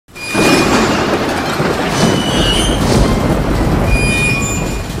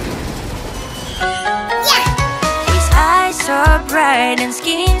white and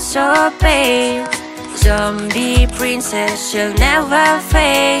skin so pale. Zombie princess, she'll never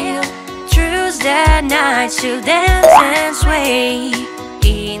fail. Through the night she'll dance and sway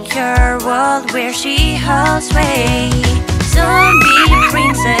in her world where she holds sway. Zombie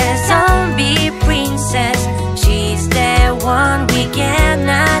princess, she's the one we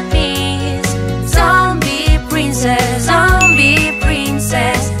cannot miss. Zombie princess,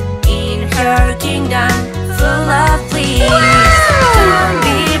 in her kingdom full of bliss.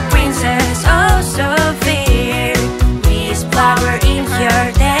 Zombie princess, oh so fair, Miss Flower in her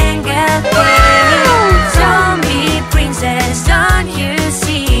tangled hair. Zombie princess, don't you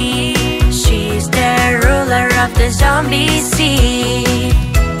see, she's the ruler of the zombie sea.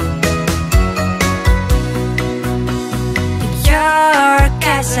 Your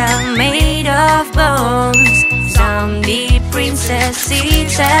castle made of bones, zombie princess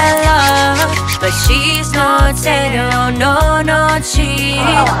sits alone. But she's not sad, oh no, not she,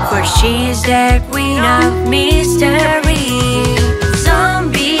 for she's the queen of mystery.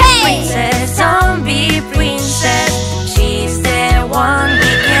 Zombie princess, she's the one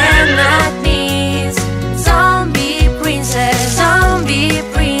we cannot miss. Zombie princess,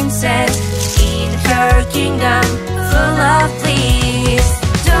 in her kingdom full of bliss.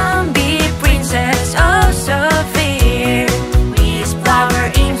 Zombie princess, oh so fair, Miss Flower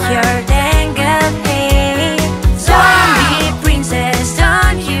in her tangled hair. Zombie princess,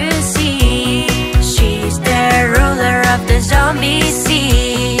 don't you see, she's the ruler of the zombie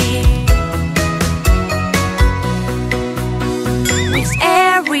sea. With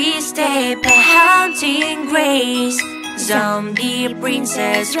every step a haunting grace, zombie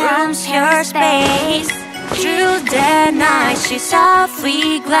princess roams her space. Through the night she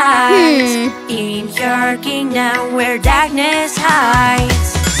softly glides in her kingdom where darkness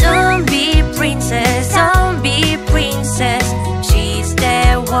hides. Zombie princess, she's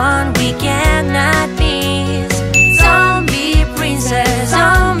the one we cannot miss. Zombie princess,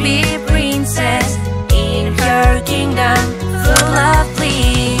 in her kingdom full of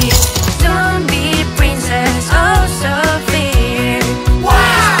bliss. Zombie princess, oh so fair,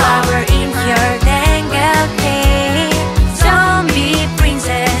 Miss Flower in her tangled hair. Zombie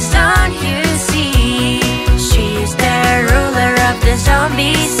princess, don't you see, she's the ruler of the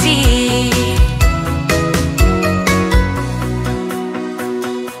zombie sea.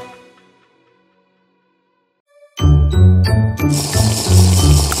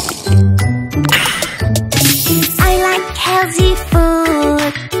 I like healthy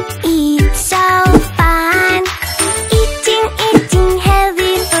food, it's so fun. Eating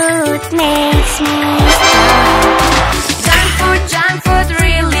healthy food makes me strong. Junk food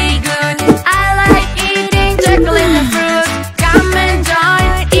really good. I like eating chocolate and fruit. Come and join,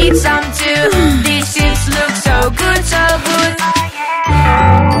 eat some too. Dishes look so good, so good.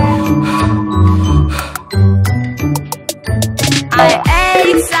 I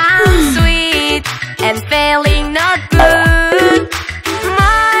ate some sweet and feeling not good.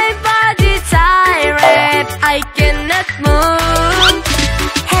 My body tired, I cannot move.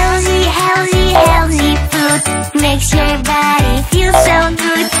 Healthy food makes your body feel so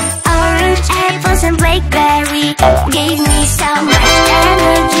good. Orange apples and blackberry gave me so much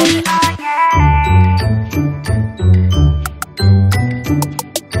energy.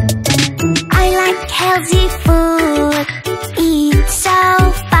 I like healthy food, it's so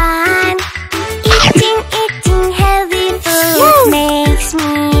fun. Eating healthy food makes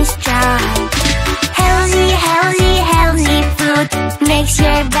me strong. Healthy food makes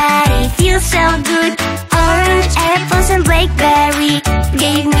your body feel so good. Orange apples and blackberry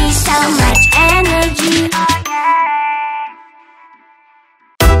gave me so much energy.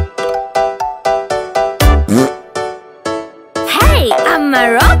 Hey, I'm a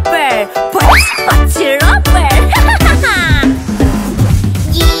robber. What's a robber?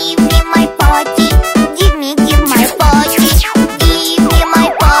 Give me my body, give me my body. Give me my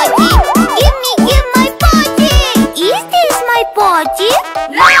body, give my body. Is this my body?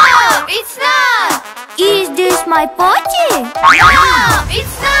 No, it's not. Is this my body? No,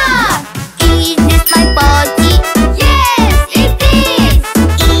 it's not. Is this my body? Yes, it is.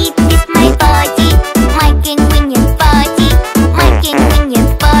 Is this my body? My convenient body, my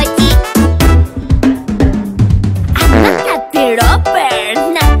convenient body. I'm not happy robber.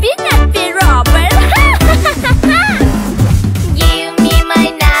 Nappy robber. Give me my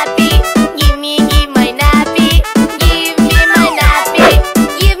nappy, give my nappy. Give me my nappy,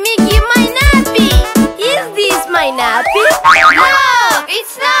 Give my nappy. Is this my nappy? No,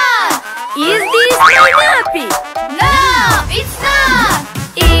 it's not. Is this my nappy? No, it's not.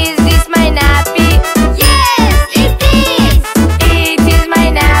 Is this my nappy? Yes, it is. It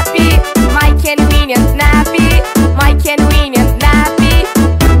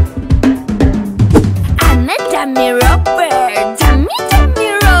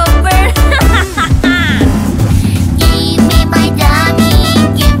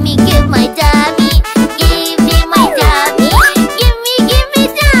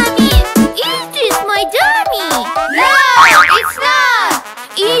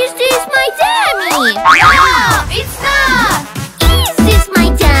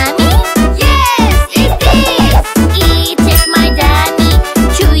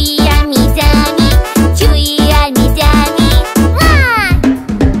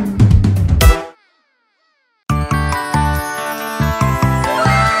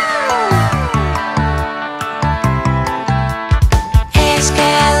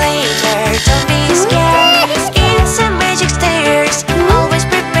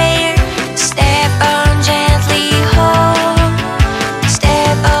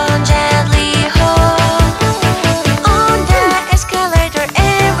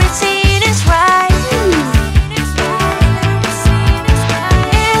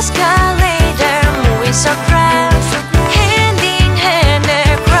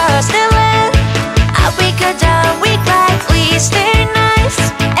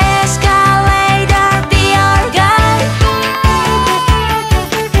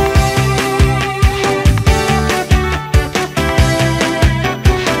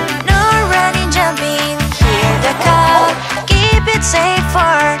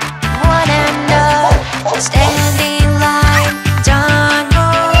Stand in line, don't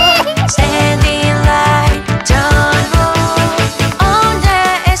move. Stand in line, don't move. On the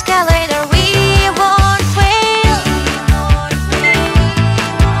escalator we won't fail.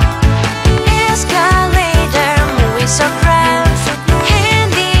 Escalator moving so proud,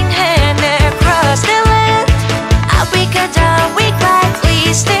 hand in hand across the land. Up we go, down we glide,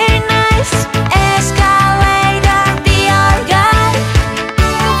 please stay nice. Escalator, be our guide.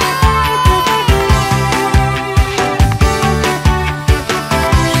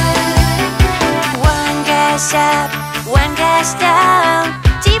 One gas up, one gas down,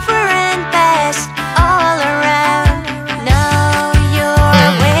 different paths all around. Know your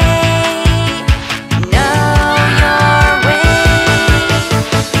way, know your way.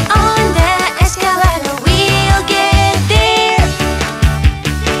 On the escalator we'll get there.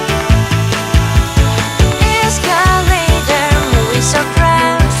 Escalator moving so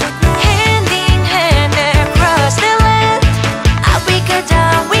proud, hand in hand across the land. Up we go,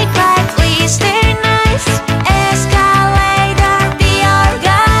 down we glide, please stay nice. Escalator, be our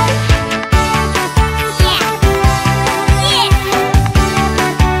guide.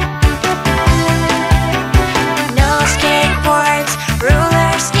 No skateboards,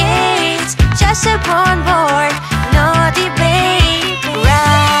 roller skates, just up on board, no debate.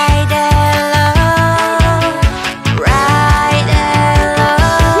 Ride along, ride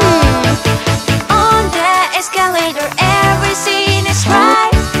along. On the escalator, everything is right.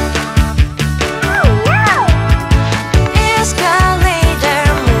 Escalator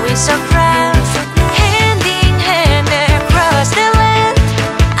moving so proud, hand in hand across the land.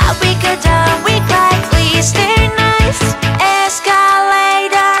 Up we go, down we glide, please stay nice.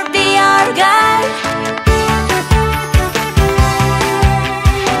 Escalator, be our guide.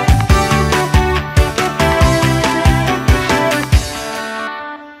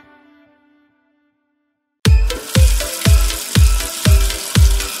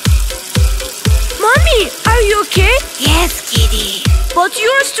 Mommy, are you okay? Yes, kitty. But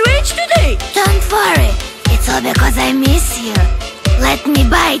you're strange today. Don't worry. It's all because I miss you. Let me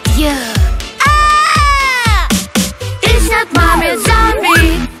bite you. Ah! It's not mommy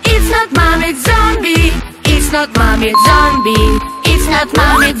zombie. It's not mommy zombie. It's not mommy zombie. It's not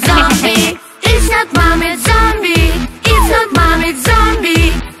mommy zombie. It's not mommy zombie. It's not mommy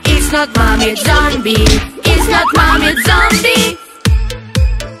zombie. It's not mommy zombie. It's not mommy zombie.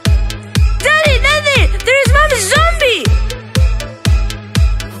 Daddy, Daddy, there is mommy zombie.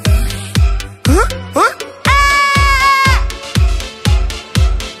 Huh? Huh? Ah!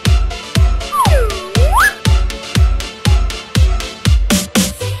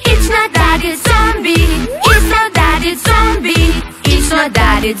 It's not daddy zombie. It's not daddy zombie. It's not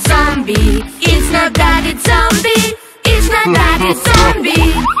daddy zombie. It's not daddy zombie. It's not daddy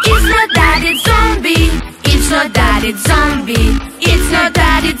zombie. It's not daddy zombie. It's not daddy zombie. It's not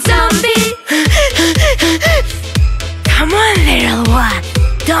daddy zombie. Come on, little one.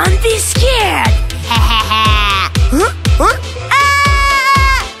 Don't be scared. Huh? Huh? Ah!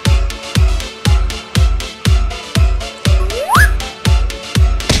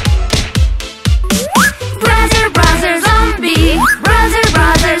 Brother, brother, zombie. Brother,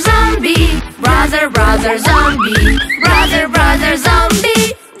 brother, zombie. Brother, brother, zombie. Brother, brother,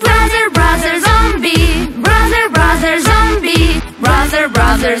 zombie. Brother, brother, zombie. Brother, brother, zombie. Brother,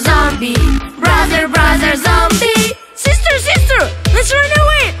 brother, zombie. Brother, brother, zombie. Sister, sister, let's run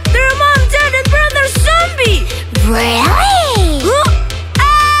away. There are mom, dad, and brother zombie. Really? Huh?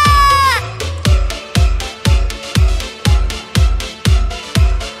 Ah!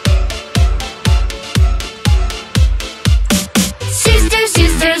 Sister,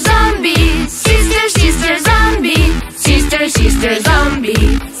 sister, zombie. Sister, sister, zombie. Sister, sister,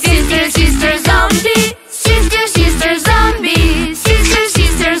 zombie. Sister, sister, zombie. Sister, sister, zombie. Sister,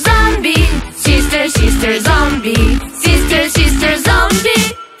 sister, zombie. Sister, sister, zombie. Sister, sister,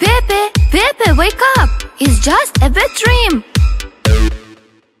 zombie. Pepe, Pepe, wake up! It's just a bad dream.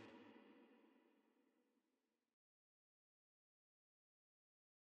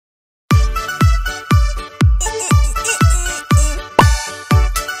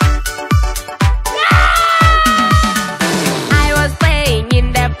 I was playing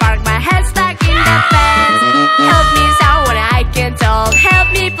in the park, my head stuck in the fence. Help me, someone I can talk.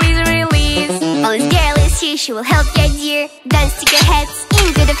 Help me, please release. Police girl is here, she will help you, dear. Don't stick your heads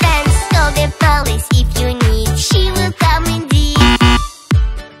into the fence. Call the police if you need. She will come indeed.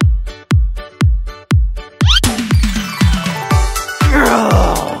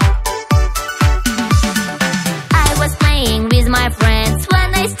 I was playing with my friends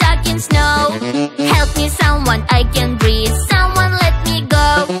when I stuck in snow. Help me, someone I can breathe. Someone let me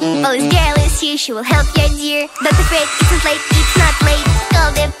go. Police girl is here, she will help you, dear. Don't afraid, it's not late, it's not late.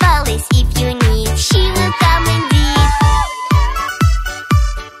 Call the police if you need. She will come indeed.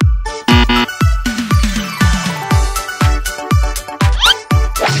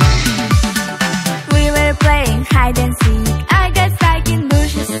 We were playing hide and seek. I got stuck in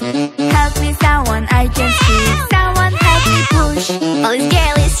bushes. Help me, someone, I can speak. Someone help me push. Police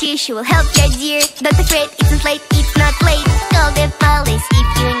girl is here, she will help you, dear. Don't afraid, it's not late, it's not late. Call the police if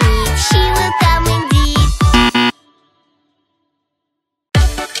you need. She will come indeed.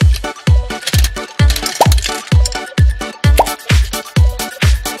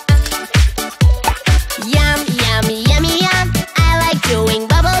 Yum, yum, yummy, yum. I like chewing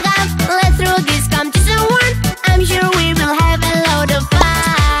bubble gum. Let's throw this gum to someone. I'm sure we will have a load of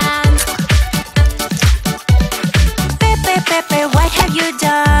fun. Pepe, Pepe, what have you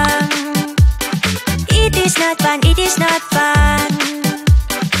done? It is not fun, it is not fun.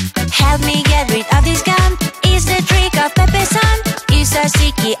 Help me get rid of this gum. It's the trick of Pepe's son. It's so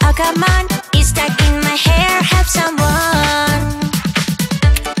sticky, oh come on. It's stuck in my hair, help someone.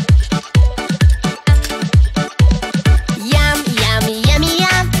 Yum, yum, yummy,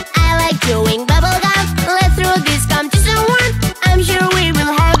 yum. I like chewing bubble gum. Let's throw this gum to someone. I'm sure we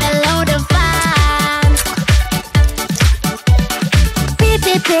will have a load of fun.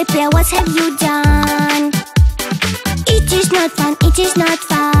 Pepe, Pepe, what have you done? It is not fun, it is not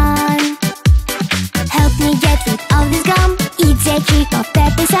fun. Help me get rid of this gum. It's a trick of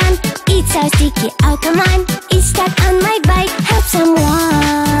Pepe's son. It's so sticky, oh come on. It's stuck on my bike, help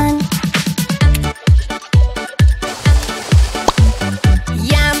someone.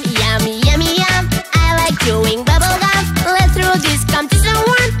 Yum, yum, yummy, yum. I like chewing bubble gum. Let's throw this gum to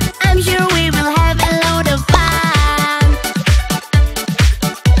someone. I'm sure we will have a load of fun.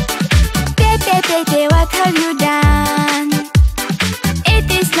 Pepe, Pepe, what have you done? It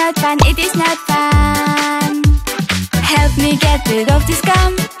is not fun, it is not fun. Help me get rid of this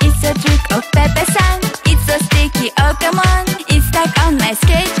gum. It's a trick of Pepe's son. It's so sticky, oh come on. It's stuck on my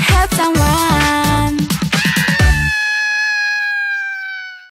skate, help someone.